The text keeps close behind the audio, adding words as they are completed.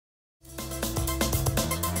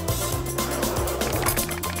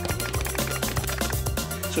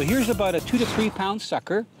So here's about a 2 to 3 pound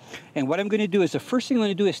sucker. And what I'm going to do is, the first thing I'm going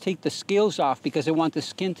to do is take the scales off, because I want the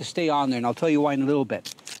skin to stay on there, and I'll tell you why in a little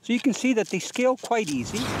bit. So you can see that they scale quite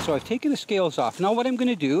easy. So I've taken the scales off. Now what I'm going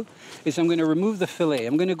to do is I'm going to remove the fillet.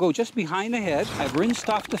 I'm going to go just behind the head. I've rinsed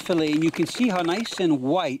off the fillet, and you can see how nice and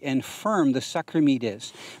white and firm the sucker meat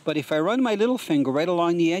is. But if I run my little finger right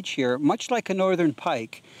along the edge here, much like a northern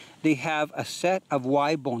pike, they have a set of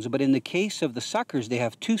Y bones, but in the case of the suckers, they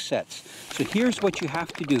have 2 sets. So here's what you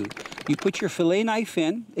have to do. You put your fillet knife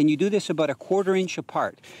in, and you do this about a 1/4 inch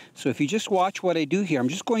apart. So if you just watch what I do here, I'm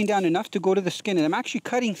just going down enough to go to the skin, and I'm actually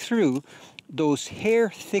cutting through those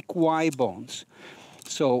hair-thick Y bones.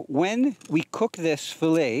 So when we cook this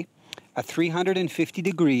fillet at 350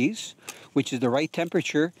 degrees, which is the right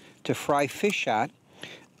temperature to fry fish at,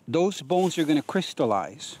 those bones are going to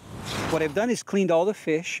crystallize. What I've done is cleaned all the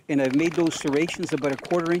fish, and I've made those serrations about a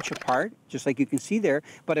 1/4 inch apart, just like you can see there,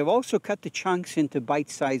 but I've also cut the chunks into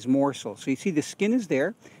bite-sized morsels. So you see the skin is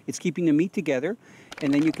there, it's keeping the meat together,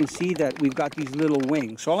 and then you can see that we've got these little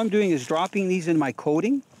wings. So all I'm doing is dropping these in my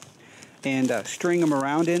coating and stirring them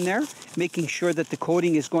around in there, making sure that the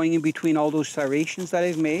coating is going in between all those serrations that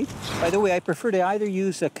I've made. By the way, I prefer to either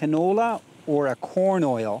use a canola or a corn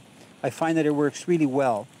oil. I find that it works really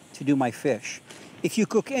well to do my fish. If you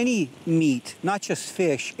cook any meat, not just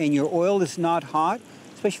fish, and your oil is not hot,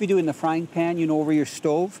 especially if you do it in the frying pan, you know, over your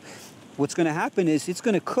stove, what's going to happen is it's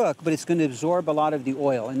going to cook, but it's going to absorb a lot of the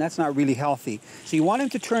oil, and that's not really healthy. So you want them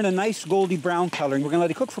to turn a nice goldy brown color, and we're going to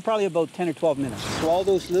let it cook for probably about 10 or 12 minutes. So all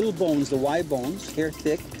those little bones, the Y bones, hair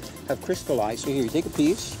thick, have crystallized. So here, you take a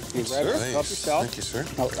piece, you grab it, help yourself. Thank you, sir.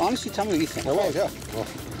 Now, honestly, tell me what you think. I will, yeah.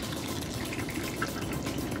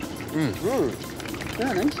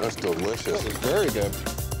 Yeah, nice. That's delicious. It's very good.